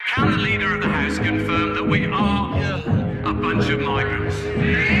Can the leader of the House confirm that we are a bunch of migrants?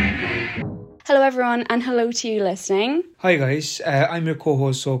 Hello everyone, and hello to you listening. Hi guys, I'm your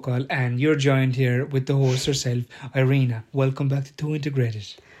co-host Sokal, and you're joined here with the host herself, Irina. Welcome back to Two Integrated.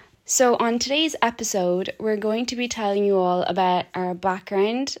 So on today's episode, we're going to be telling you all about our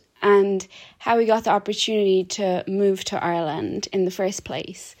background and how we got the opportunity to move to Ireland in the first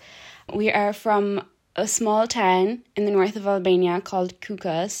place. We are from a small town in the north of Albania called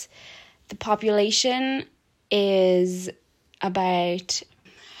Kukas. The population is about,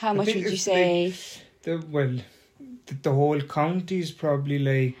 how much would you say? The whole county is probably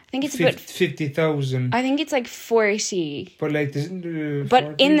like I think it's about 50,000. I think it's like 40. But like this,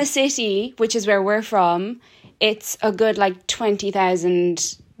 but in the city, which is where we're from, it's a good like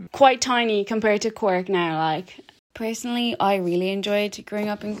 20,000. Quite tiny compared to Cork now. Like personally, I really enjoyed growing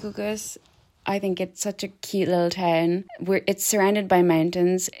up in Kukas. I think it's such a cute little town. It's surrounded by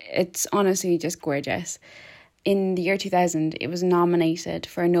mountains. It's honestly just gorgeous. In the year 2000, it was nominated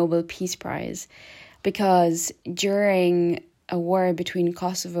for a Nobel Peace Prize because during a war between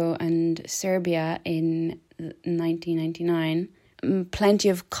Kosovo and Serbia in 1999, plenty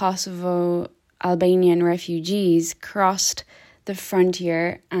of Kosovo Albanian refugees crossed the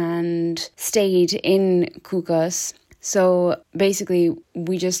frontier and stayed in Kukas. So basically,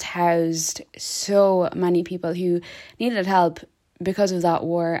 we just housed so many people who needed help because of that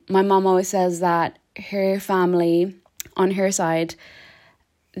war. My mom always says that her family, on her side,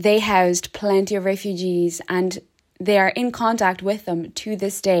 they housed plenty of refugees and they are in contact with them to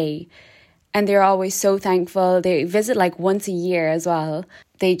this day. And they're always so thankful. They visit like once a year as well.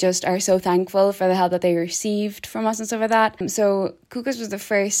 They just are so thankful for the help that they received from us and stuff like that. So Kukas was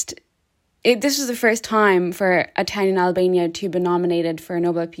this was the first time for a town in Albania to be nominated for a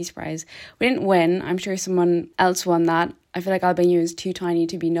Nobel Peace Prize. We didn't win. I'm sure someone else won that. I feel like Albania is too tiny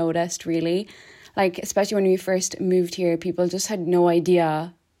to be noticed, really. Like, especially when we first moved here, people just had no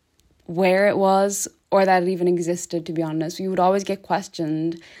idea where it was or that it even existed, to be honest. We would always get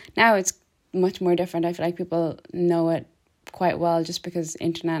questioned. Now it's much more different. I feel like people know it quite well just because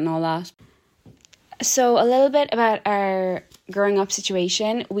internet and all that. So a little bit about our growing up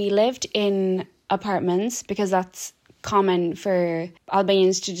situation. We lived in apartments because that's common for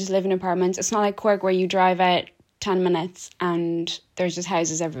Albanians to just live in apartments. It's not like Cork where you drive out 10 minutes and there's just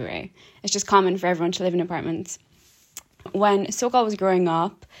houses everywhere. It's just common for everyone to live in apartments. When Sokal was growing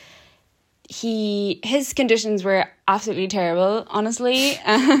up, his conditions were absolutely terrible, honestly.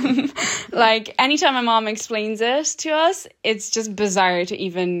 Like, anytime my mom explains it to us, it's just bizarre to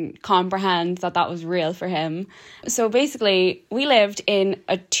even comprehend that was real for him. So basically, we lived in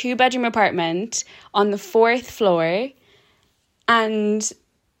a 2-bedroom apartment on the 4th floor. And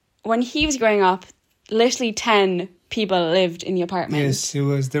when he was growing up, literally 10 people lived in the apartment. Yes,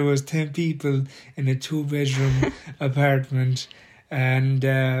 there was 10 people in a 2-bedroom apartment. And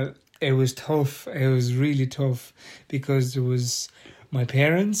it was tough. It was really tough because there was my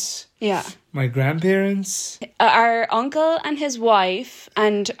parents, my grandparents, our uncle and his wife,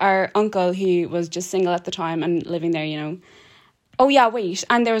 and our uncle who was just single at the time and living there, you know. Oh yeah, wait,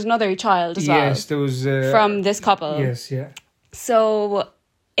 and there was another child as well. Yes, there was from this couple. Yes, yeah. So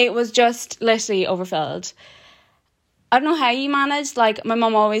it was just literally overfilled. I don't know how you managed. Like, my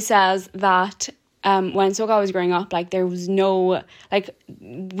mum always says that when Sokal was growing up, like, there was no, like,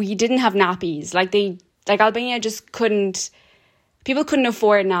 we didn't have nappies. Like Albania just people couldn't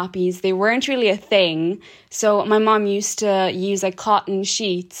afford nappies. They weren't really a thing. So my mom used to use like cotton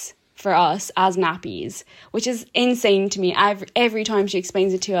sheets for us as nappies, which is insane to me. Every time she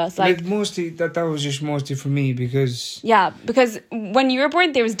explains it to us, like mostly that was just mostly for me because when you were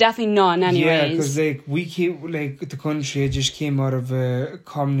born there was definitely none anyways. Yeah, because the country just came out of a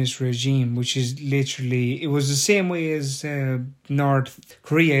communist regime, which is literally, it was the same way as North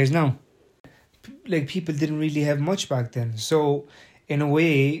Korea is now. Like, people didn't really have much back then, so in a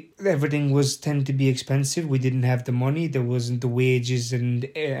way, everything tended to be expensive. We didn't have the money. There wasn't the wages, and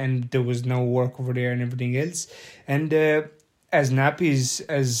there was no work over there and everything else. And as nappies,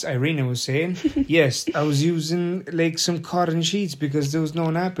 as Irina was saying, yes, I was using like some cotton sheets because there was no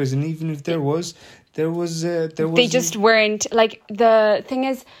nappies, and even if there was. They just weren't. Like, the thing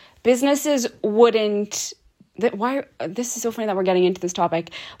is, businesses wouldn't. This is so funny that we're getting into this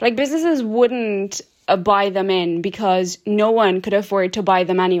topic. But, like, businesses wouldn't buy them in because no one could afford to buy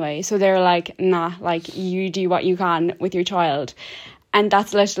them anyway. So they're like, nah, like, you do what you can with your child. And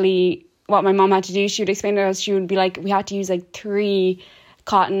that's literally what my mom had to do. She would explain to us, she would be like, we had to use like 3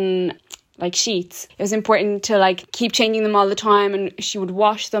 cotton like sheets. It was important to like keep changing them all the time, and she would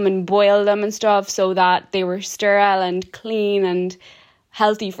wash them and boil them and stuff so that they were sterile and clean and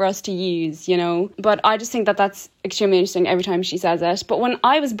healthy for us to use, you know. But I just think that that's extremely interesting every time she says it. But when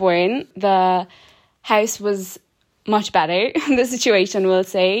I was born, the house was much better. The situation, we'll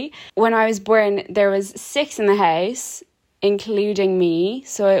say. When I was born, there was 6 in the house, including me.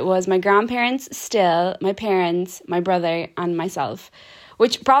 So it was my grandparents still, my parents, my brother, and myself,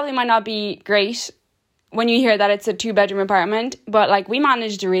 which probably might not be great when you hear that it's a 2-bedroom apartment, but like we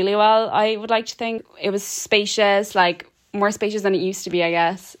managed really well. I would like to think it was spacious, like more spacious than it used to be, I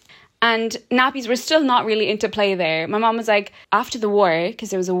guess. And nappies were still not really into play there. My mom was like, after the war, because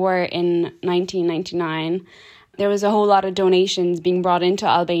there was a war in 1999, there was a whole lot of donations being brought into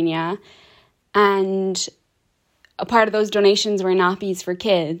Albania, and a part of those donations were nappies for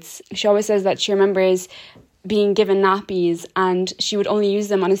kids. She always says that she remembers being given nappies and she would only use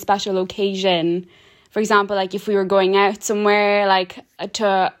them on a special occasion. For example, like if we were going out somewhere, like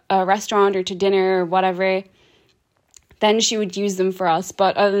to a restaurant or to dinner or whatever, then she would use them for us.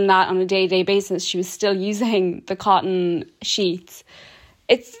 But other than that, on a day-to-day basis, she was still using the cotton sheets.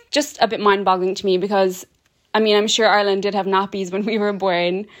 It's just a bit mind-boggling to me because, I mean, I'm sure Ireland did have nappies when we were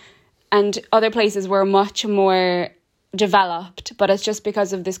born and other places were much more developed. But it's just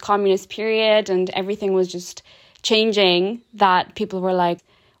because of this communist period and everything was just changing that people were like,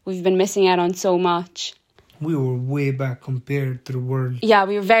 we've been missing out on so much. We were way back compared to the world. Yeah,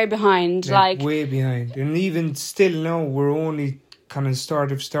 we were very behind. Like way behind. And even still now, we're only kind of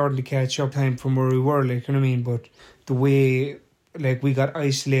starting to catch up time from where we were, like, you know what I mean? But the way, like, we got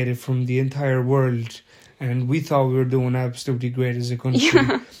isolated from the entire world and we thought we were doing absolutely great as a country.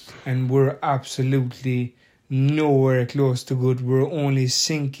 Yeah. And we're absolutely nowhere close to good. We're only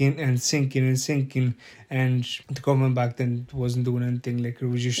sinking. And the government back then wasn't doing anything. Like, it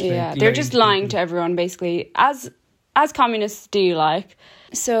was just like, they're just lying to everyone, basically, as communists do. Like,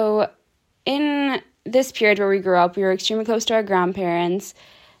 so in this period where we grew up, we were extremely close to our grandparents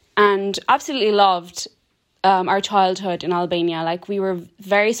and absolutely loved our childhood in Albania. Like, we were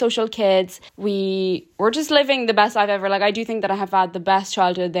very social kids. We were just living the best life ever. Like, I do think that I have had the best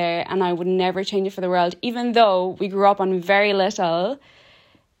childhood there and I would never change it for the world. Even though we grew up on very little,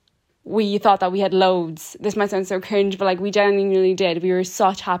 we thought that we had loads. This might sound so cringe, but like we genuinely did. We were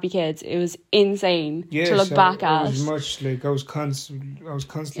such happy kids. It was insane to look back at. It was much like I was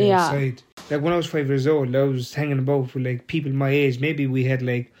constantly outside. Like when I was 5 years old, I was hanging about with like people my age. Maybe we had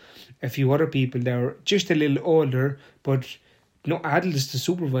like a few other people that were just a little older, but no adults to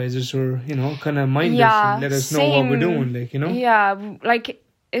supervisors or, you know, kind of mind us and let us know what we're doing, like, you know? Yeah, like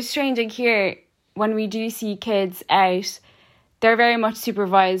it's strange like here when we do see kids out, they're very much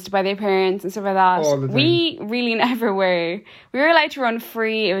supervised by their parents and stuff like that. All the time. We really never were. We were allowed to run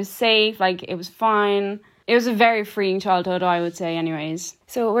free. It was safe. Like, it was fine. It was a very freeing childhood, I would say, anyways.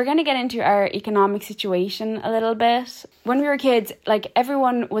 So we're going to get into our economic situation a little bit. When we were kids, like,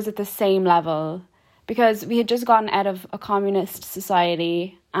 everyone was at the same level because we had just gotten out of a communist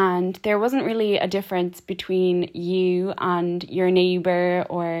society and there wasn't really a difference between you and your neighbour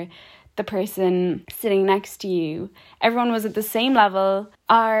or the person sitting next to you. Everyone was at the same level.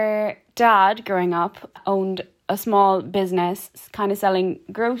 Our dad, growing up, owned a small business kind of selling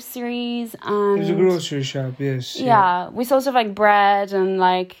groceries and... It was a grocery shop, yes. Yeah, we sold stuff like bread and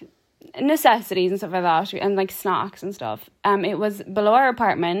like necessities and stuff like that and like snacks and stuff. It was below our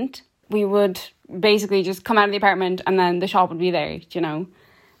apartment. We would basically just come out of the apartment and then the shop would be there, you know.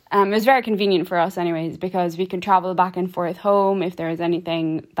 It was very convenient for us anyways because we could travel back and forth home if there was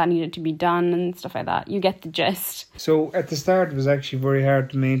anything that needed to be done and stuff like that. You get the gist. So at the start it was actually very hard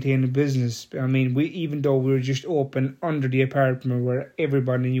to maintain a business. I mean, even though we were just open under the apartment where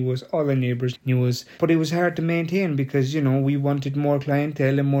everybody knew us, all the neighbours knew us, but it was hard to maintain because, you know, we wanted more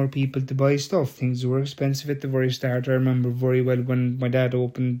clientele and more people to buy stuff. Things were expensive at the very start. I remember very well when my dad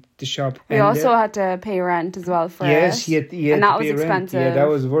opened the shop. We also had to pay rent as well for it. Yes, he had and that was expensive. Yeah, that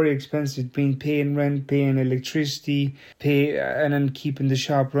was very expensive. Paying rent, paying electricity, and then keeping the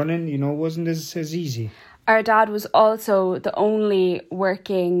shop running, you know, wasn't as easy. Our dad was also the only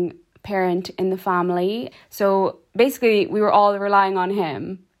working parent in the family. So basically we were all relying on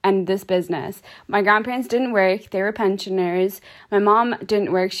him and this business. My grandparents didn't work, they were pensioners. My mom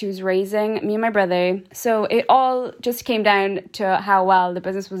didn't work, she was raising me and my brother. So it all just came down to how well the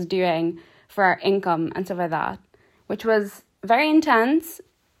business was doing for our income and stuff like that, which was very intense,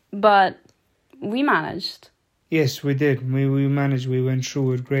 but we managed. Yes, we did. We managed. We went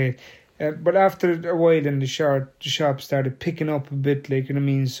through it great. But after a while, then the shop started picking up a bit, like, you know what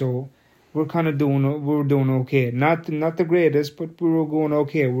I mean? So we're doing okay. Not the greatest, but we were going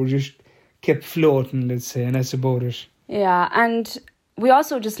okay. We just kept floating, let's say, and that's about it. Yeah, and we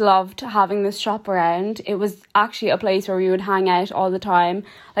also just loved having this shop around. It was actually a place where we would hang out all the time.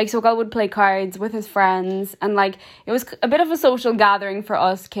 Like, Sokal would play cards with his friends, and like it was a bit of a social gathering for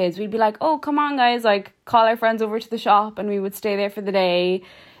us kids. We'd be like, oh, come on guys, like call our friends over to the shop, and we would stay there for the day.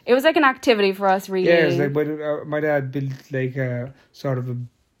 It was like an activity for us, really. Yeah, it's like my dad built like a sort of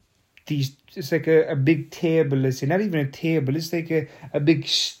it's like a big table, let's say. Not even a table, it's like a big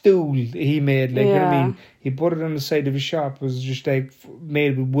stool he made, like, you know what I mean? He put it on the side of his shop. It was just like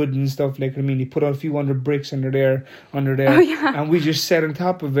made with wood and stuff, like, I mean, he put on a few hundred bricks under there, and we just sat on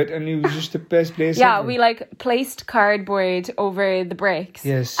top of it, and it was just the best place ever. We like placed cardboard over the bricks.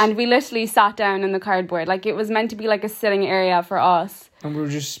 Yes. And we literally sat down in the cardboard. Like, it was meant to be like a sitting area for us. And we were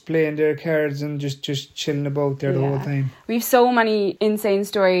just playing their cards and just chilling about there the whole time. We've so many insane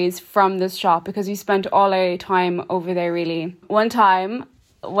stories from this shop because we spent all our time over there, really. One time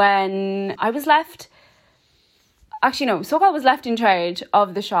when I was left... Actually, no, Sokal was left in charge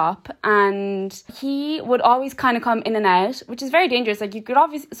of the shop, and he would always kind of come in and out, which is very dangerous. Like,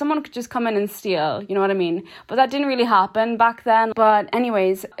 someone could just come in and steal, you know what I mean? But that didn't really happen back then. But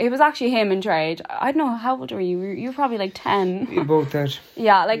anyways, it was actually him in charge. I don't know, how old were you? You were probably like 10. About that.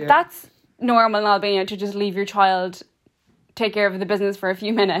 Yeah, that's normal in Albania, to just leave your child take care of the business for a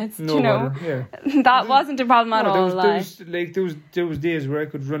few minutes. No, you know, that wasn't a problem at all. There was days where I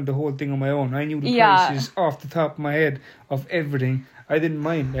could run the whole thing on my own. I knew the prices off the top of my head of everything. I didn't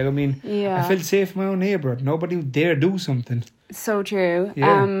mind. Like, I mean, I felt safe in my own neighbourhood. Nobody would dare do something. So true.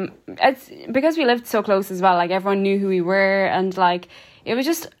 Yeah. It's because we lived so close as well. Like, everyone knew who we were, and like, it was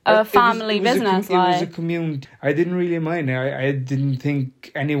just a family business. It was a community. I didn't really mind. I didn't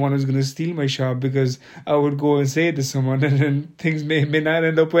think anyone was going to steal my shop, because I would go and say it to someone, and then things may not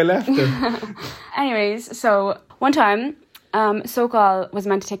end up well after. Anyways, so one time, Sokal was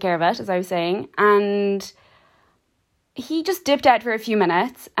meant to take care of it, as I was saying, and he just dipped out for a few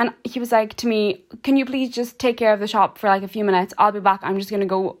minutes, and he was like to me, can you please just take care of the shop for like a few minutes? I'll be back. I'm just going to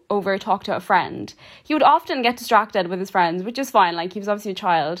go over talk to a friend. He would often get distracted with his friends, which is fine. Like, he was obviously a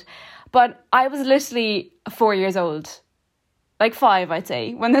child. But I was literally 4 years old. Like 5, I'd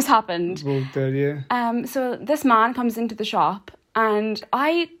say, when this happened. About that, yeah. So this man comes into the shop, and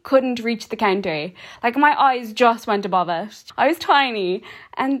I couldn't reach the counter. Like, my eyes just went above it. I was tiny,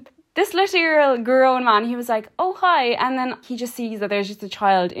 and this little grown man, he was like, oh, hi. And then he just sees that there's just a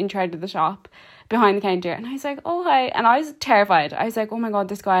child in charge of the shop behind the counter. And I was like, oh, hi. And I was terrified. I was like, oh my God,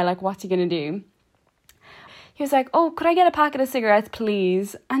 this guy, like, what's he going to do? He was like, oh, could I get a packet of cigarettes,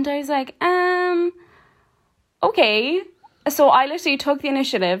 please? And I was like, okay. So I literally took the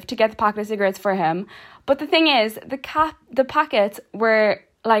initiative to get the packet of cigarettes for him. But the thing is, the packets were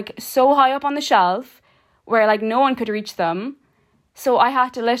like so high up on the shelf where like no one could reach them. So I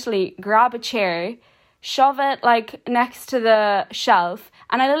had to literally grab a chair, shove it like next to the shelf,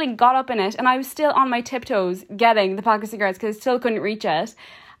 and I literally got up in it, and I was still on my tiptoes getting the pack of cigarettes because I still couldn't reach it.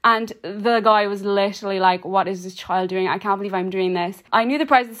 And the guy was literally like, what is this child doing? I can't believe I'm doing this. I knew the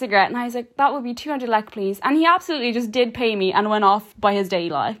price of the cigarette, and I was like, that would be 200 lek, please. And he absolutely just did pay me and went off by his day,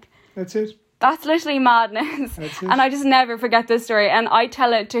 like. That's it. That's literally madness. That's it. And I just never forget this story. And I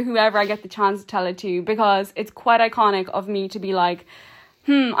tell it to whoever I get the chance to tell it to, because it's quite iconic of me to be like,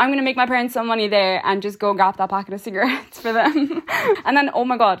 I'm going to make my parents some money there and just go grab that packet of cigarettes for them. And then, oh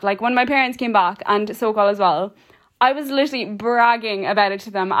my God, like when my parents came back, and Sokal as well, I was literally bragging about it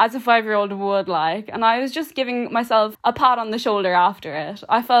to them as a 5-year-old would, like, and I was just giving myself a pat on the shoulder after it.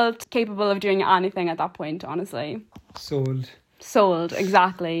 I felt capable of doing anything at that point, honestly. Sold,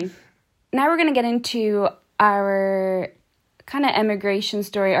 exactly. Now we're going to get into our kind of emigration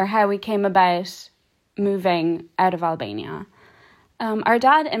story, or how we came about moving out of Albania. Our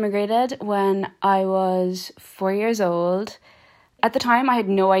dad immigrated when I was 4 years old. At the time, I had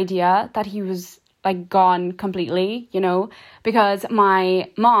no idea that he was like gone completely, you know, because my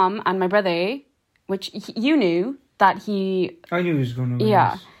mom and my brother, which you knew that he... I knew he was going away.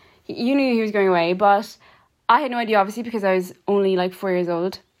 Yeah, you knew he was going away, but I had no idea, obviously, because I was only like 4 years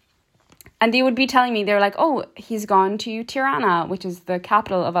old. And they would be telling me, they were like, oh, he's gone to Tirana, which is the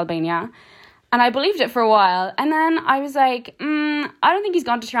capital of Albania. And I believed it for a while. And then I was like, I don't think he's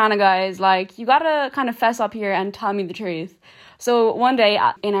gone to Tirana, guys. Like, you gotta kind of fess up here and tell me the truth. So one day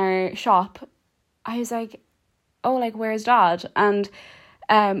in our shop, I was like, oh, like, where's Dad? And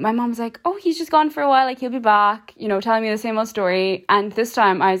my mom was like, oh, he's just gone for a while. Like, he'll be back, you know, telling me the same old story. And this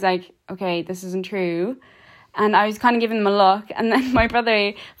time I was like, okay, this isn't true. And I was kind of giving them a look. And then my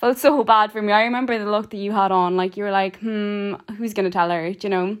brother felt so bad for me. I remember the look that you had on. Like, you were like, who's going to tell her, you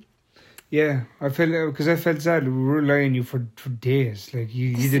know? Yeah, I felt sad. We were relying on you for days. Like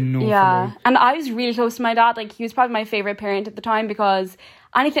you didn't know. Yeah, and I was really close to my dad. Like he was probably my favorite parent at the time because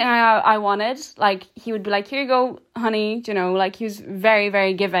anything I wanted, like he would be like, "Here you go, honey." You know, like he was very,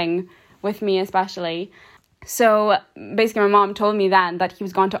 very giving with me, especially. So basically, my mom told me then that he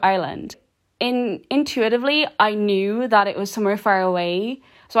was gone to Ireland. Intuitively, I knew that it was somewhere far away.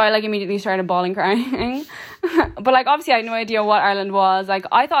 So I like immediately started bawling, crying. But like obviously I had no idea what Ireland was. Like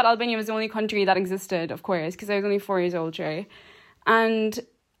I thought Albania was the only country that existed, of course, because I was only 4 years old, sure. And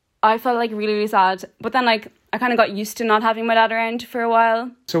I felt like really, really sad. But then like I kind of got used to not having my dad around for a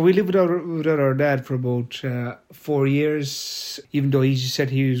while. So we lived without our dad for about 4 years, even though he just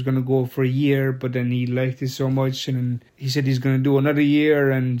said he was going to go for a year, but then he liked it so much and he said he's going to do another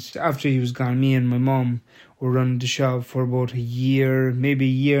year. And after he was gone, me and my mum were running the shop for about a year, maybe a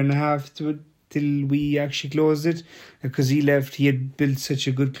year and a half till we actually closed it, because he left. He had built such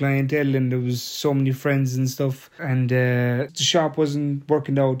a good clientele and there was so many friends and stuff, and the shop wasn't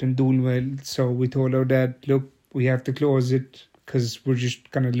working out and doing well. So we told our dad, look, we have to close it because we're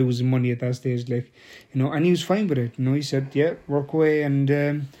just kind of losing money at that stage, like, you know. And he was fine with it, you know. He said, yeah, work away and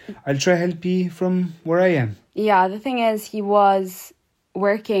I'll try help you from where I am. Yeah, the thing is, he was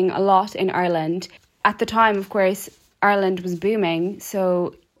working a lot in Ireland. At the time, of course, Ireland was booming,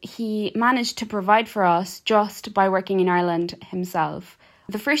 so he managed to provide for us just by working in Ireland himself.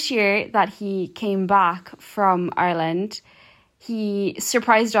 The first year that he came back from Ireland, he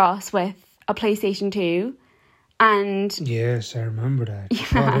surprised us with a PlayStation 2. And yes, I remember that.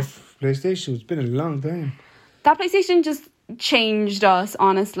 Yeah. Oh, PlayStation, it's been a long time. That PlayStation just changed us,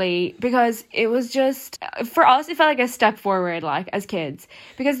 honestly, because it was just, for us, it felt like a step forward, like, as kids.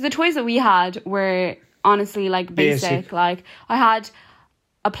 Because the toys that we had were honestly, like, basic. Like, I had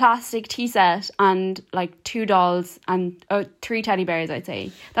a plastic tea set and like 2 dolls and 3 teddy bears, I'd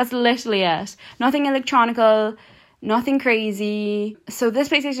say. That's literally it. Nothing electronical, nothing crazy. So this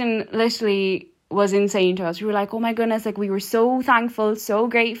PlayStation literally was insane to us. We were like, oh my goodness, like we were so thankful, so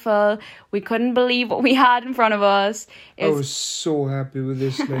grateful. We couldn't believe what we had in front of us. I was so happy with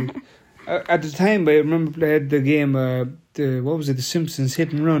this. Like at the time, I remember I had the game, The Simpsons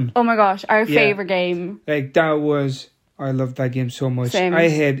Hit and Run. Oh my gosh, our favourite game. Like that was... I loved that game so much. Same. I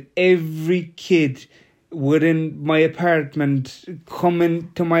had every kid within my apartment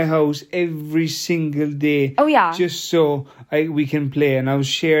coming to my house every single day. Oh yeah. Just so we can play, and I was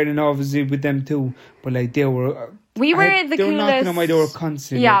sharing it obviously with them too. But like they were the coolest. They were knocking on my door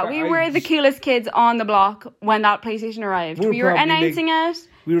constantly. Yeah, like, we were the coolest kids on the block when that PlayStation arrived. We were announcing it.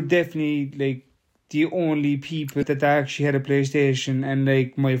 We were definitely like the only people that actually had a PlayStation, and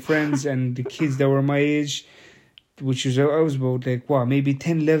like my friends and the kids that were my age, which was, I was about like, maybe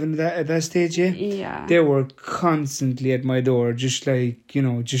 10, 11 at that stage, yeah? Yeah. They were constantly at my door, just like, you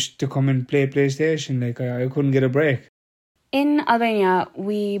know, just to come and play PlayStation. Like, I couldn't get a break. In Albania,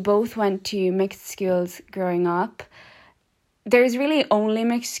 we both went to mixed schools growing up. There's really only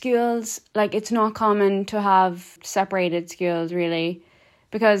mixed schools. Like, it's not common to have separated schools, really,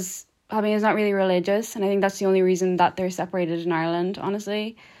 because Albania is not really religious, and I think that's the only reason that they're separated in Ireland,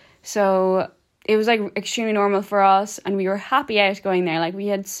 honestly. So it was like extremely normal for us, and we were happy out going there. Like we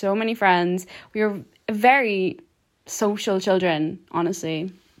had so many friends. We were very social children,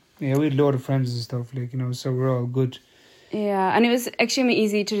 honestly. Yeah, we had a lot of friends and stuff, like, you know, so we're all good. Yeah, and it was extremely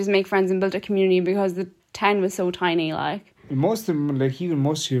easy to just make friends and build a community because the town was so tiny, like. Most of them, like even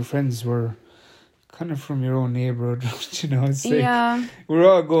most of your friends were kind of from your own neighbourhood, you know. It's like we're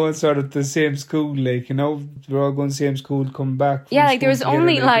all going sort of to the same school, like, you know, we're all going to the same school, come back. Yeah, like there was together,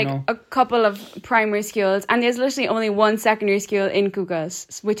 only like you know, a couple of primary schools, and there's literally only one secondary school in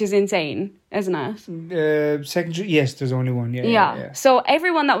Kukas, which is insane, isn't it? Secondary, yes, there's only one. Yeah. So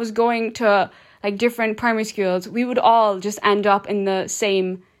everyone that was going to like different primary schools, we would all just end up in the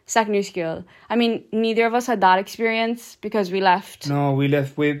same secondary school. I mean, neither of us had that experience because we left. No, we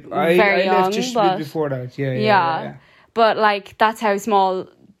left way. I left just a bit before that. Yeah. But like that's how small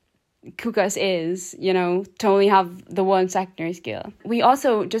Kukas is, you know, to only have the one secondary school. We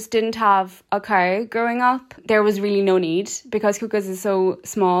also just didn't have a car growing up. There was really no need because Kukas is so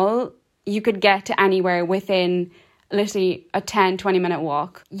small. You could get to anywhere within literally a 10-20 minute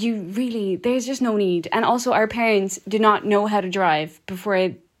walk. There's just no need. And also our parents did not know how to drive before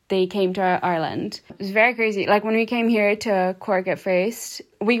they came to Ireland. It was very crazy. Like when we came here to Cork at first,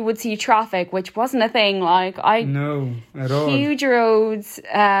 we would see traffic, which wasn't a thing. No, at all. Huge roads.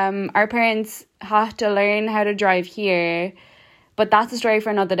 Our parents had to learn how to drive here, but that's a story for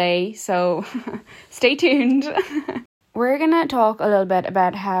another day. So stay tuned. We're gonna talk a little bit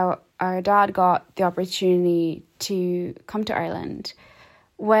about how our dad got the opportunity to come to Ireland.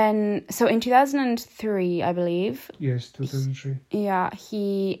 So in 2003, I believe. Yes, 2003. Yeah,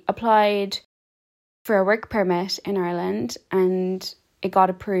 he applied for a work permit in Ireland and it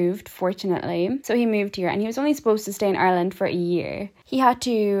got approved, fortunately. So he moved here and he was only supposed to stay in Ireland for a year. He had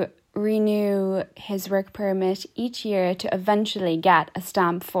to renew his work permit each year to eventually get a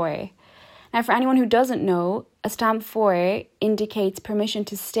stamp 4. Now, for anyone who doesn't know, a stamp 4 indicates permission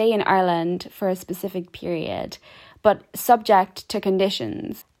to stay in Ireland for a specific period, but subject to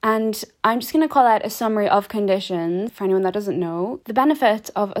conditions. And I'm just going to call out a summary of conditions for anyone that doesn't know. The benefits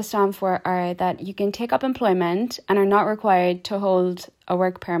of a stamp 4 are that you can take up employment and are not required to hold a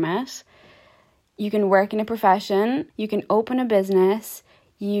work permit. You can work in a profession, you can open a business,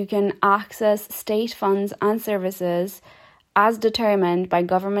 you can access state funds and services as determined by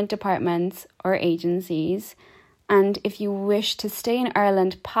government departments or agencies. And if you wish to stay in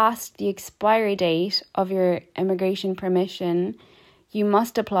Ireland past the expiry date of your immigration permission, you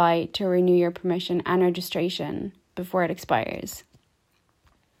must apply to renew your permission and registration before it expires.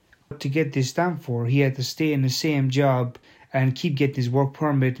 To get this stamp 4, he had to stay in the same job and keep getting his work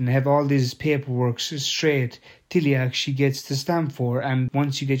permit and have all this paperwork straight till he actually gets the stamp 4. And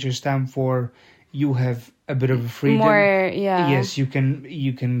once you get your stamp 4, you have a bit of a freedom. More, yeah. Yes, you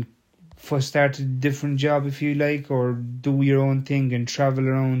can first start a different job if you like, or do your own thing and travel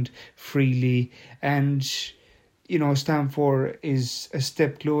around freely. And, you know, stamp 4 is a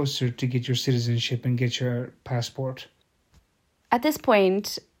step closer to get your citizenship and get your passport. At this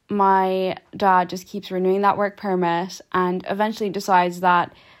point, my dad just keeps renewing that work permit and eventually decides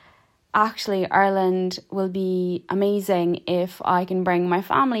that actually Ireland will be amazing if I can bring my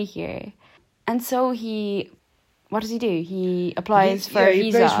family here. And so what does he do? He applies for a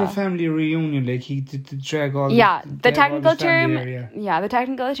visa. He applies for a family reunion, like he did to drag all the technical term. The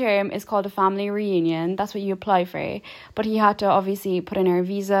technical term is called a family reunion. That's what you apply for. But he had to obviously put in our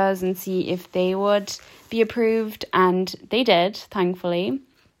visas and see if they would be approved, and they did, thankfully.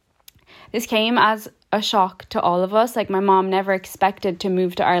 This came as a shock to all of us. Like, my mom never expected to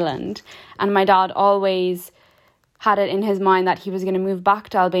move to Ireland, and my dad always had it in his mind that he was going to move back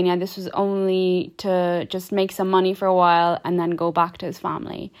to Albania. This was only to just make some money for a while and then go back to his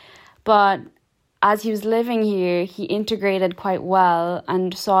family. But as he was living here, he integrated quite well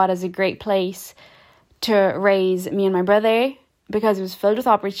and saw it as a great place to raise me and my brother, because it was filled with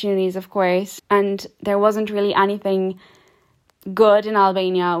opportunities, of course, and there wasn't really anything good in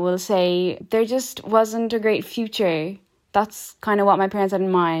Albania, we'll say. There just wasn't a great future. That's kind of what my parents had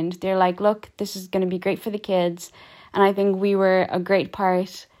in mind. They're like, look, this is going to be great for the kids. And I think we were a great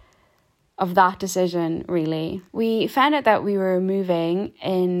part of that decision, really. We found out that we were moving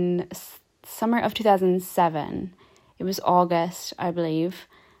in summer of 2007. It was August, I believe.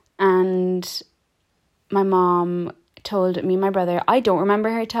 And my mom told me and my brother, I don't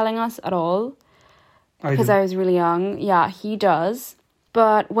remember her telling us at all, because I was really young. Yeah, he does.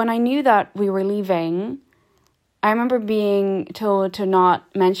 But when I knew that we were leaving, I remember being told to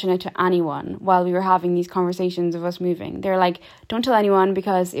not mention it to anyone while we were having these conversations of us moving. They're like, don't tell anyone,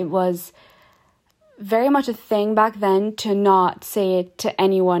 because it was very much a thing back then to not say it to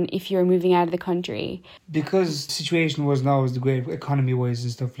anyone if you're moving out of the country. Because the situation was now the great economy-wise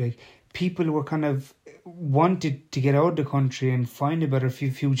and stuff, like, people were kind of wanted to get out of the country and find a better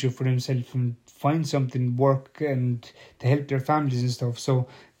future for themselves and find something, work, and to help their families and stuff. So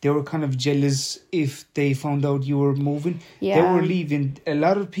they were kind of jealous if they found out you were moving. Yeah. They were leaving. A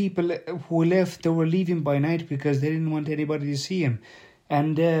lot of people who left, they were leaving by night because they didn't want anybody to see him.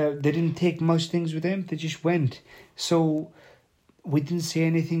 And they didn't take much things with them. They just went. So we didn't say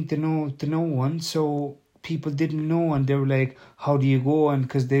anything to no one. So people didn't know, and they were like, how do you go? And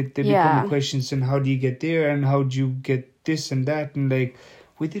because they become questions, and how do you get there? And how do you get this and that? And like,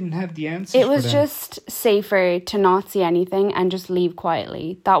 we didn't have the answers. It was just safer to not see anything and just leave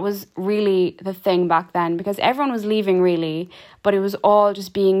quietly. That was really the thing back then, because everyone was leaving really, but it was all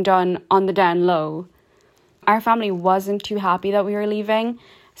just being done on the down low. Our family wasn't too happy that we were leaving,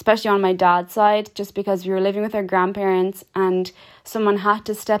 especially on my dad's side, just because we were living with our grandparents and someone had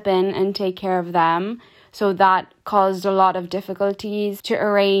to step in and take care of them. So that caused a lot of difficulties to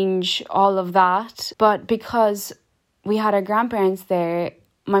arrange all of that. But because we had our grandparents there,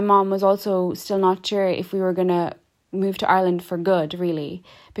 my mom was also still not sure if we were going to move to Ireland for good, really.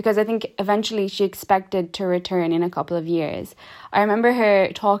 Because I think eventually she expected to return in a couple of years. I remember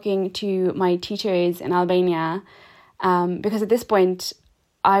her talking to my teachers in Albania, because at this point,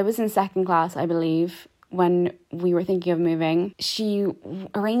 I was in second class, I believe, when we were thinking of moving. She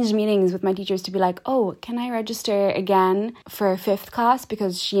arranged meetings with my teachers to be like, oh, can I register again for fifth class?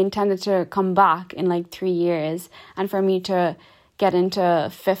 Because she intended to come back in like 3 years and for me to get into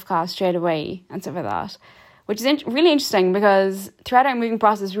fifth class straight away and stuff like that. Which is really interesting because throughout our moving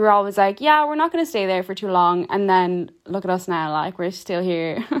process, we were always like, yeah, we're not going to stay there for too long. And then look at us now, like, we're still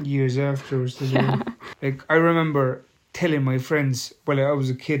here. Years after, we're still here. Like, I remember telling my friends, well, I was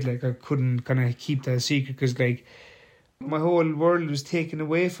a kid, like, I couldn't kind of keep that secret because, like, my whole world was taken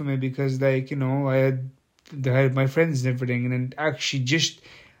away from me because, like, you know, I had my friends and everything. And then actually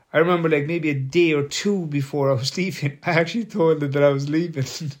I remember, like, maybe a day or two before I was leaving, I actually told them that I was leaving.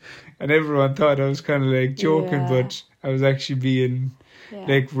 And everyone thought I was kind of, like, joking, but I was actually being,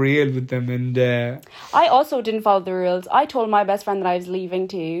 like, real with them. And I also didn't follow the rules. I told my best friend that I was leaving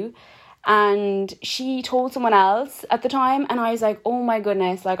too. And she told someone else at the time. And I was like, oh, my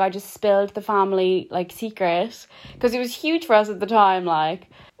goodness. Like, I just spilled the family, like, secret. Because it was huge for us at the time. Like,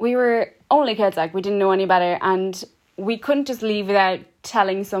 we were only kids. Like, we didn't know any better. And we couldn't just leave without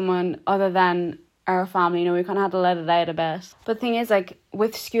telling someone other than our family. You know, we kind of had to let it out a bit. But the thing is, like,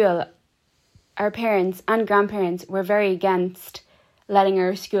 with school, our parents and grandparents were very against letting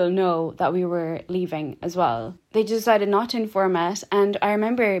our school know that we were leaving as well. They decided not to inform us, and I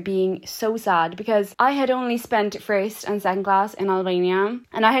remember being so sad because I had only spent first and second class in Albania,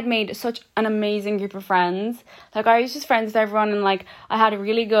 and I had made such an amazing group of friends. Like, I was just friends with everyone, and, like, I had a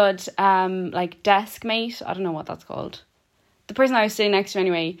really good like, desk mate. I don't know what that's called. The person I was sitting next to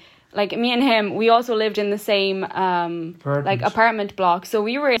anyway. Like, me and him, we also lived in the same apartment block. So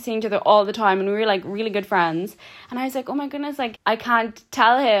we were seeing each other all the time and we were, like, really good friends. And I was like, oh my goodness, like, I can't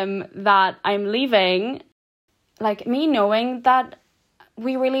tell him that I'm leaving. Like, me knowing that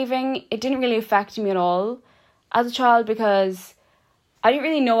we were leaving, it didn't really affect me at all as a child because I didn't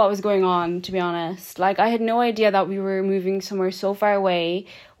really know what was going on, to be honest. Like, I had no idea that we were moving somewhere so far away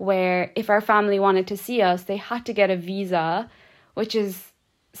where if our family wanted to see us, they had to get a visa, which is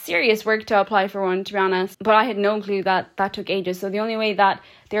serious work to apply for one, to be honest. But I had no clue that took ages. So the only way that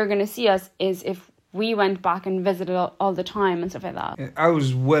they were going to see us is if we went back and visited all the time and stuff like that. I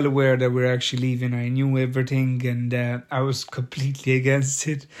was well aware that we were actually leaving. I knew everything and I was completely against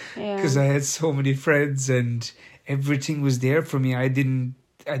it because I had so many friends and everything was there for me. I didn't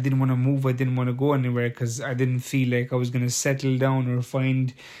want to move. I didn't want to go anywhere because I didn't feel like I was going to settle down or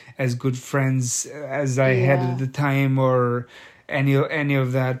find as good friends as I had at the time or any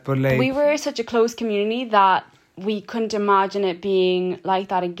of that. But, like, we were such a close community that we couldn't imagine it being like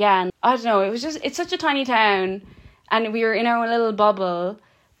that again. I don't know, it's such a tiny town and we were in our little bubble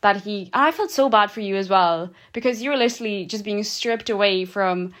that I felt so bad for you as well because you were literally just being stripped away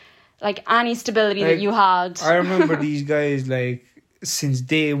from, like, any stability that you had. I remember these guys, like, since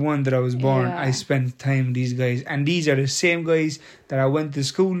day one that I was born, I spent time with these guys. And these are the same guys that I went to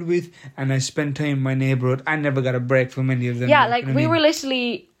school with and I spent time in my neighbourhood. I never got a break from any of them. Yeah, like, we were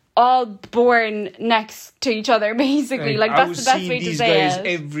literally all born next to each other, basically. Like, that's the best way to say it. I would see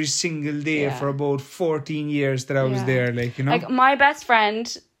these guys every single day for about 14 years that I was there, like, you know. Like, my best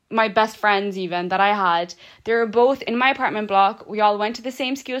friends even that I had, they were both in my apartment block. We all went to the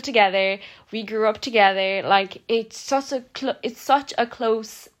same school together. We grew up together. Like, it's such a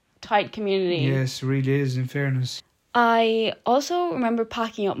close, tight community. Yes, it really is, in fairness. I also remember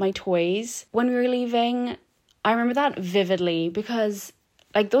packing up my toys when we were leaving. I remember that vividly because,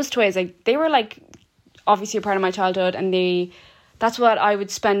 like, those toys, like, they were, like, obviously a part of my childhood and that's what I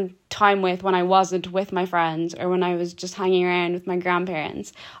would spend time with when I wasn't with my friends or when I was just hanging around with my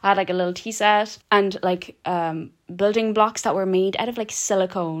grandparents. I had, like, a little tea set and, like, building blocks that were made out of, like,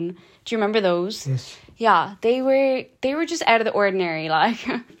 silicone. Do you remember those? Yes. Yeah, they were just out of the ordinary, like.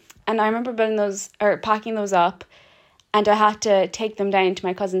 And I remember building those or packing those up and I had to take them down to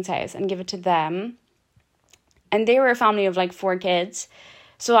my cousin's house and give it to them. And they were a family of, like, 4 kids.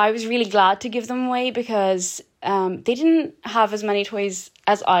 So I was really glad to give them away because they didn't have as many toys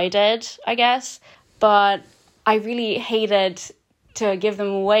as I did, I guess. But I really hated to give them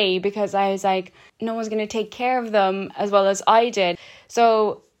away because I was like, no one's going to take care of them as well as I did.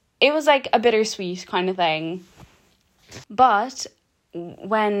 So it was, like, a bittersweet kind of thing. But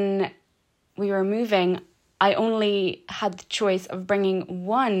when we were moving, I only had the choice of bringing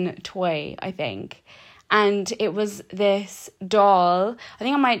one toy, I think. And it was this doll. I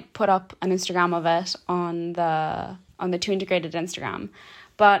think I might put up an Instagram of it on the Two Integrated Instagram.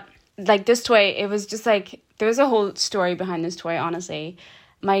 But, like, this toy, it was just, like, there was a whole story behind this toy, honestly.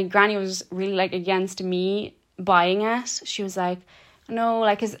 My granny was really, like, against me buying it. She was like, no,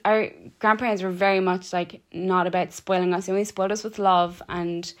 like, because our grandparents were very much, like, not about spoiling us. They only spoiled us with love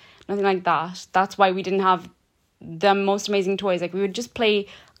and nothing like that. That's why we didn't have the most amazing toys. Like, we would just play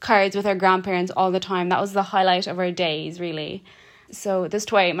cards with our grandparents all the time. That was the highlight of our days, really. So this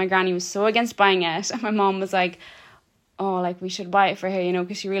toy, my granny was so against buying it, and my mom was like, oh, like we should buy it for her, you know,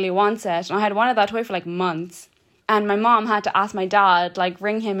 because she really wants it. And I had wanted that toy for like months. And my mom had to ask my dad, like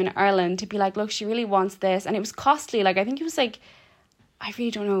ring him in Ireland to be like, look, she really wants this. And it was costly. Like, I think it was like, I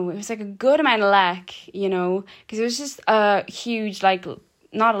really don't know. It was like a good amount of lac, you know, because it was just a huge, like,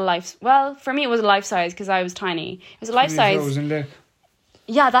 not a life. Well, for me, it was a life size because I was tiny. It was a life size.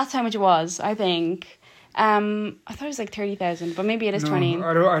 Yeah, that's how much it was, I think. I thought it was like 30,000, but maybe it is 20.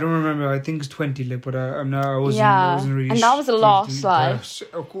 I don't remember. I think it's 20, like, but I'm not. I wasn't really. And that was a lot, like.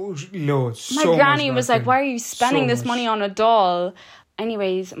 Loads. My granny was like, "Why are you spending this money on a doll?"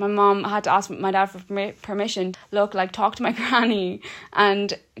 Anyways, my mom had to ask my dad for permission. Look, like, talk to my granny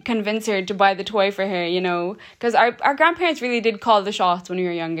and convince her to buy the toy for her, you know, because our grandparents really did call the shots when we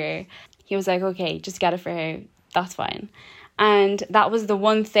were younger. He was like, "Okay, just get it for her. That's fine." And that was the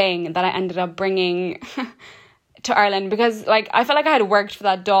one thing that I ended up bringing to Ireland because, like, I felt like I had worked for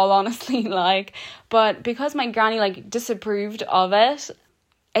that doll, honestly, like, but because my granny, like, disapproved of it,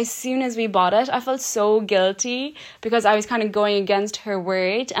 as soon as we bought it, I felt so guilty because I was kind of going against her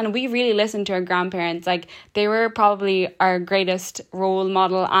word. And we really listened to our grandparents. Like, they were probably our greatest role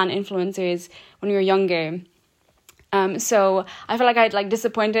model and influencers when we were younger. So I felt like I'd like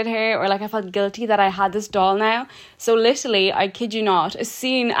disappointed her, or like I felt guilty that I had this doll now. So literally, I kid you not, as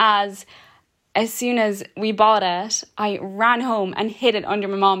soon as we bought it, I ran home and hid it under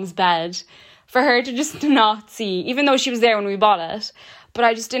my mom's bed for her to just not see, even though she was there when we bought it. But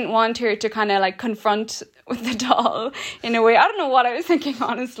I just didn't want her to kind of like confront with the doll in a way. I don't know what I was thinking,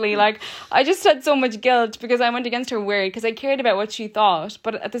 honestly. Like, I just had so much guilt because I went against her word because I cared about what she thought.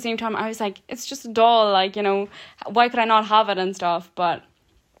 But at the same time, I was like, it's just a doll. Like, you know, why could I not have it and stuff? But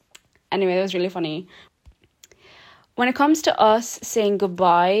anyway, that was really funny. When it comes to us saying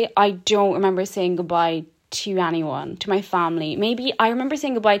goodbye, I don't remember saying goodbye to anyone, to my family. Maybe I remember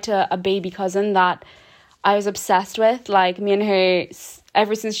saying goodbye to a baby cousin that I was obsessed with. Like, me and her,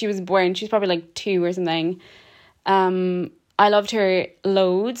 ever since she was born, she's probably like 2 or something. I loved her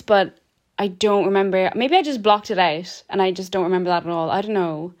loads, but I don't remember. Maybe I just blocked it out and I just don't remember that at all. I don't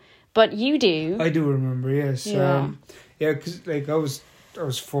know. But you do. I do remember, yes. Yeah. Because like I was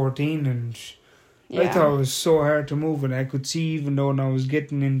 14 and I thought it was so hard to move, and I could see even though when I was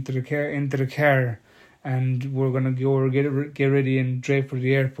getting into the car and we're gonna go get ready and drive for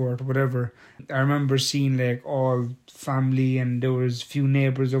the airport or whatever. I remember seeing like all family, and there was a few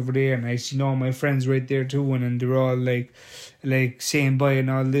neighbours over there, and I seen all my friends right there too, and they were all like saying bye and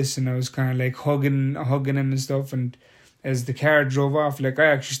all this, and I was kind of like hugging them and stuff. And as the car drove off, like, I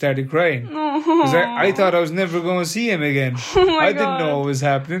actually started crying because I thought I was never going to see him again. I didn't know what was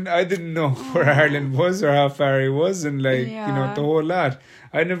happening. I didn't know where Ireland was or how far he was, and like you know, the whole lot.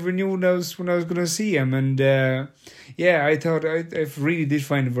 I never knew when I was going to see him, and I thought I really did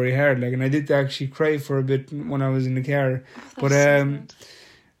find it very hard. Like, and I did actually cry for a bit when I was in the car. But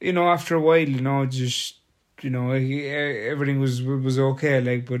you know, after a while, you know, just you know, everything was okay.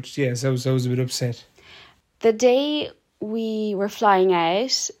 Like, but yes, I was a bit upset. The day we were flying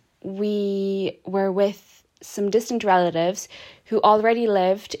out, we were with some distant relatives who already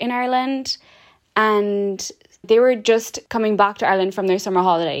lived in Ireland, and they were just coming back to Ireland from their summer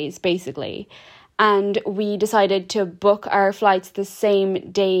holidays, basically. And we decided to book our flights the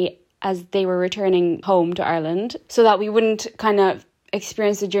same day as they were returning home to Ireland, so that we wouldn't kind of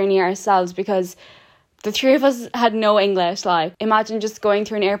experience the journey ourselves, because the three of us had no English. Like, imagine just going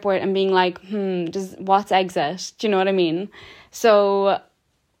through an airport and being like, what's exit? Do you know what I mean? So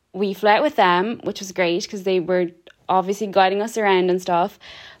we flew out with them, which was great because they were obviously guiding us around and stuff.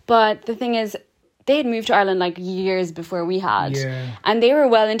 But the thing is, they had moved to Ireland like years before we had. Yeah. And they were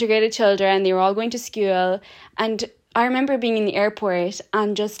well-integrated children. They were all going to school. And I remember being in the airport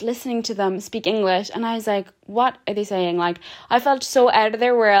and just listening to them speak English. And I was like, what are they saying? Like, I felt so out of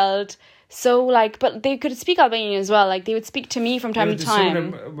their world. So, like, but they could speak Albanian as well. Like, they would speak to me from time to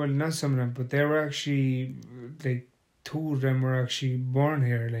time. Not some of them, but they were actually, like, 2 of them were actually born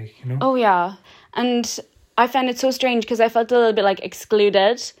here, like, you know? Oh, yeah. And I found it so strange because I felt a little bit, like,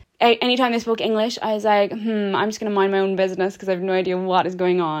 excluded. Anytime they spoke English, I was like, I'm just going to mind my own business because I have no idea what is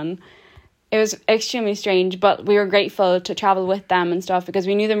going on. It was extremely strange, but we were grateful to travel with them and stuff because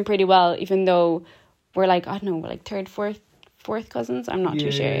we knew them pretty well, even though we're, like, I don't know, we're, like, third, fourth cousins. I'm not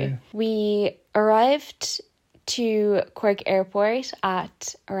too sure. Yeah. We arrived to Cork Airport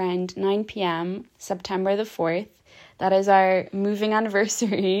at around 9 p.m, September the 4th. That is our moving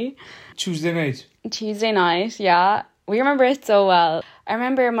anniversary. Tuesday night, yeah. We remember it so well. I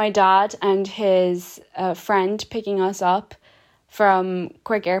remember my dad and his friend picking us up from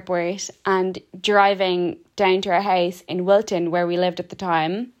Cork Airport and driving down to our house in Wilton, where we lived at the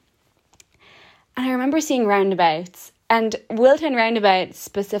time. And I remember seeing roundabouts And Wilton Roundabout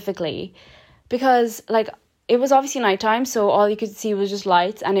specifically, because like it was obviously nighttime, so all you could see was just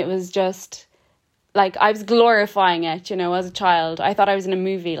lights, and it was just like I was glorifying it, you know, as a child. I thought I was in a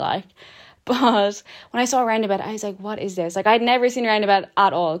movie, like. But when I saw a roundabout, I was like, what is this? Like, I'd never seen a roundabout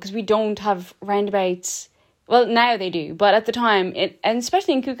at all, because we don't have roundabouts. Well, now they do, but at the time, and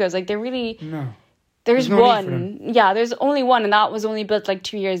especially in Cuckoos, like, they're really... No. There's no one. Yeah, there's only one, and that was only built like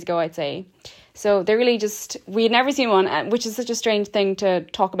 2 years ago, I'd say. So they're really just... We had never seen one, which is such a strange thing to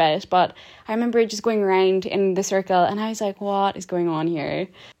talk about, but I remember just going around in the circle, and I was like, what is going on here?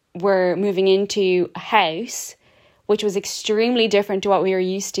 We're moving into a house, which was extremely different to what we were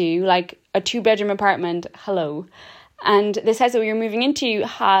used to, like a 2-bedroom apartment, hello. And this house that we were moving into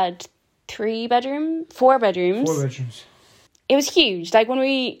had 4 bedrooms. 4 bedrooms. It was huge. Like when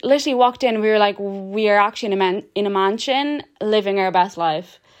we literally walked in, we were like, we are actually in a mansion, living our best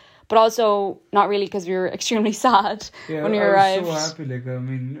life. But also not really, because we were extremely sad when we arrived. I was so happy. Like, I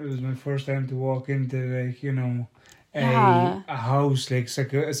mean, it was my first time to walk into, like, you know, a house. Like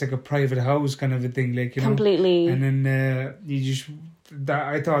it's like a private house kind of a thing. Like, you know. Completely. And then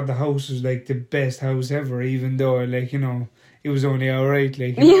I thought the house was like the best house ever, even though, like, you know, it was only alright,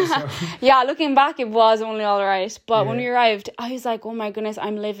 like, you know, so. Yeah, looking back, it was only alright. But when we arrived, I was like, oh my goodness,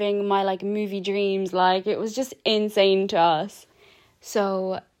 I'm living my, like, movie dreams. Like, it was just insane to us.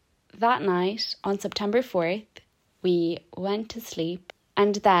 So that night, on September 4th, we went to sleep.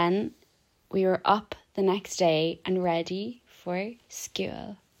 And then we were up the next day and ready for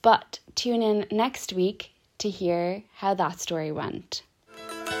school. But tune in next week to hear how that story went.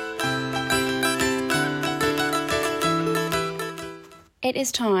 It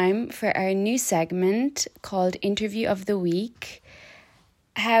is time for our new segment called Interview of the Week.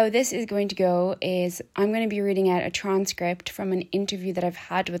 How this is going to go is I'm going to be reading out a transcript from an interview that I've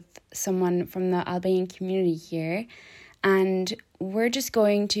had with someone from the Albanian community here. And we're just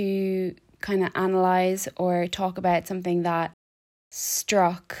going to kind of analyse or talk about something that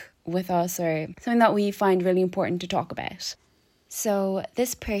struck with us or something that we find really important to talk about. So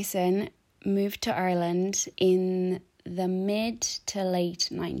this person moved to Ireland in the mid to late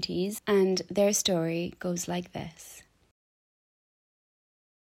 90s, and their story goes like this.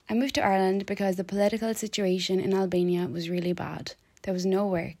 I moved to Ireland because the political situation in Albania was really bad. There was no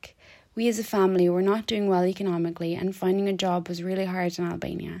work. We as a family were not doing well economically, and finding a job was really hard in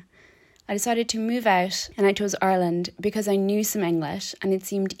Albania. I decided to move out, and I chose Ireland because I knew some English and it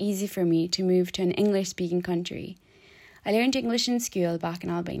seemed easy for me to move to an English-speaking country. I learned English in school back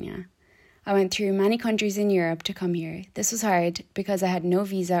in Albania. I went through many countries in Europe to come here. This was hard because I had no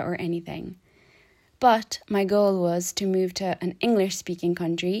visa or anything. But my goal was to move to an English-speaking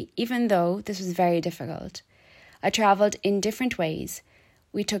country, even though this was very difficult. I travelled in different ways.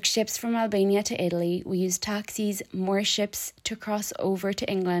 We took ships from Albania to Italy. We used taxis, more ships to cross over to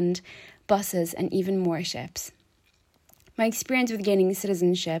England, buses, and even more ships. My experience with gaining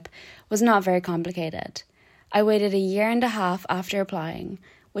citizenship was not very complicated. I waited 1.5 years after applying,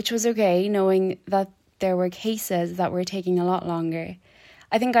 which was okay, knowing that there were cases that were taking a lot longer.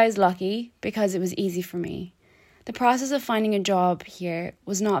 I think I was lucky because it was easy for me. The process of finding a job here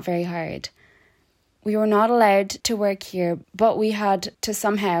was not very hard. We were not allowed to work here, but we had to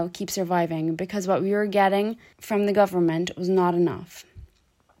somehow keep surviving because what we were getting from the government was not enough.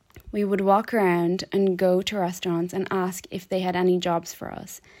 We would walk around and go to restaurants and ask if they had any jobs for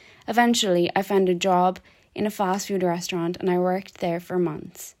us. Eventually, I found a job in a fast food restaurant and I worked there for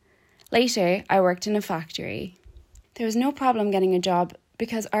months. Later, I worked in a factory. There was no problem getting a job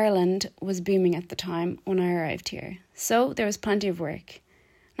because Ireland was booming at the time when I arrived here, so there was plenty of work.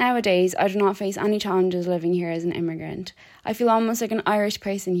 Nowadays, I do not face any challenges living here as an immigrant. I feel almost like an Irish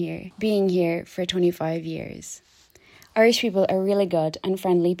person here, being here for 25 years. Irish people are really good and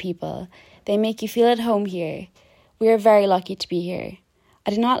friendly people. They make you feel at home here. We are very lucky to be here. I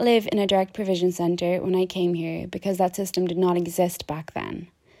did not live in a direct provision centre when I came here because that system did not exist back then.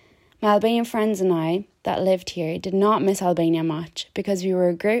 My Albanian friends and I that lived here did not miss Albania much because we were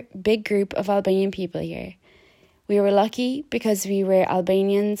a big group of Albanian people here. We were lucky because we were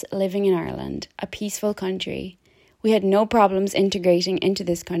Albanians living in Ireland, a peaceful country. We had no problems integrating into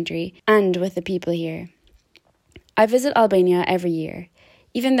this country and with the people here. I visit Albania every year.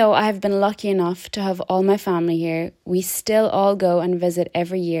 Even though I have been lucky enough to have all my family here, we still all go and visit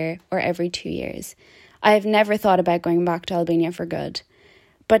every year or every 2 years. I have never thought about going back to Albania for good.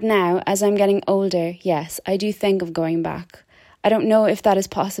 But now, as I'm getting older, yes, I do think of going back. I don't know if that is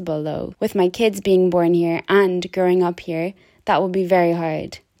possible though. With my kids being born here and growing up here, that will be very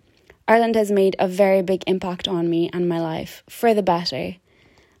hard. Ireland has made a very big impact on me and my life, for the better.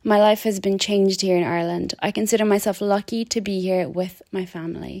 My life has been changed here in Ireland. I consider myself lucky to be here with my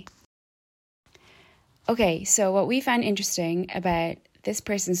family. Okay, so what we found interesting about this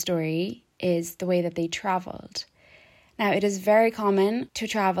person's story is the way that they travelled. Now, it is very common to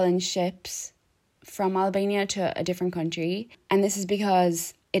travel in ships from Albania to a different country, and this is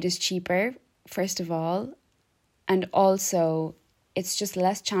because it is cheaper, first of all, and also it's just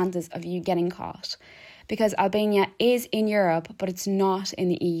less chances of you getting caught. Because Albania is in Europe, but it's not in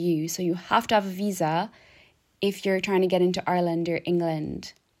the EU, so you have to have a visa if you're trying to get into Ireland or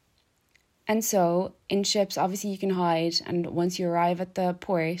England. And so, in ships, obviously you can hide, and once you arrive at the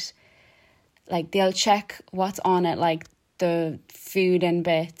port, like, they'll check what's on it, like the food and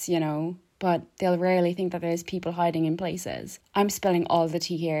bits, you know, but they'll rarely think that there's people hiding in places. I'm spilling all the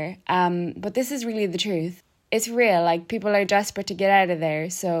tea here, but this is really the truth. It's real, like, people are desperate to get out of there,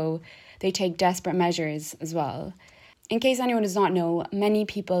 so they take desperate measures as well. In case anyone does not know, many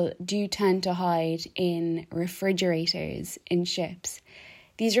people do tend to hide in refrigerators in ships.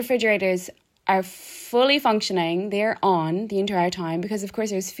 These refrigerators are fully functioning, they're on the entire time, because of course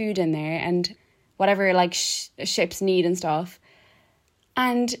there's food in there and whatever like ships need and stuff.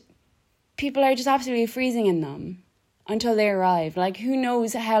 And people are just absolutely freezing in them until they arrive. Like, who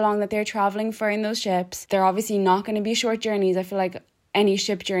knows how long that they're travelling for in those ships. They're obviously not going to be short journeys. I feel like any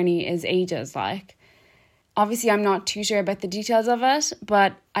ship journey is ages, like. Obviously, I'm not too sure about the details of it,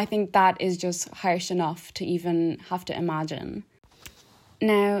 but I think that is just harsh enough to even have to imagine.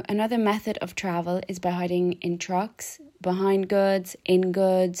 Now, another method of travel is by hiding in trucks, behind goods, in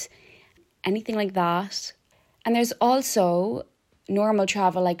goods, anything like that. And there's also normal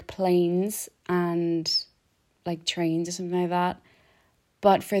travel like planes and like trains or something like that.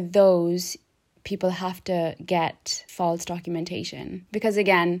 But for those, people have to get false documentation. Because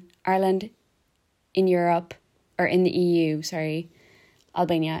again, Ireland in Europe, or in the EU,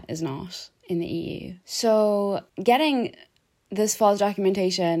 Albania is not in the EU. So getting this false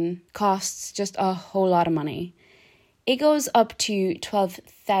documentation costs just a whole lot of money. It goes up to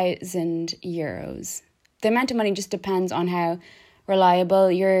 12,000 euros. The amount of money just depends on how reliable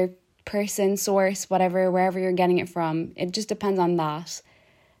your person, source, whatever, wherever you're getting it from. It just depends on that.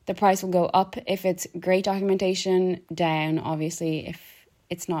 The price will go up if it's great documentation, down, obviously, if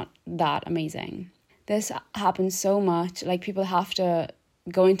it's not that amazing. This happens so much, like people have to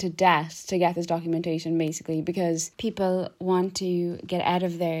go into debt to get this documentation basically because people want to get out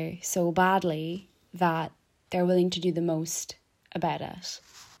of there so badly that they're willing to do the most about it.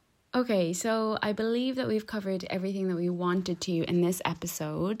 Okay, so I believe that we've covered everything that we wanted to in this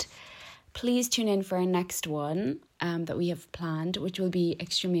episode. Please tune in for our next one that we have planned, which will be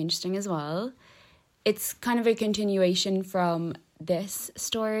extremely interesting as well. It's kind of a continuation from this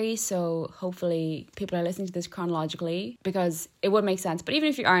story, so hopefully people are listening to this chronologically because it would make sense. But even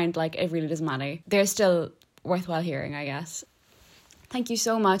if you aren't, like, it really doesn't matter. They're still worthwhile hearing, I guess. Thank you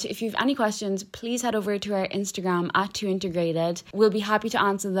so much. If you have any questions, please head over to our Instagram @2integrated. We'll be happy to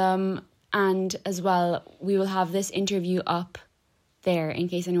answer them, and as well, we will have this interview up there in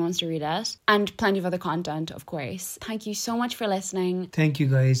case anyone wants to read it, and plenty of other content, of course. Thank you so much for listening. Thank you,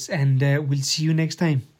 guys, and we'll see you next time.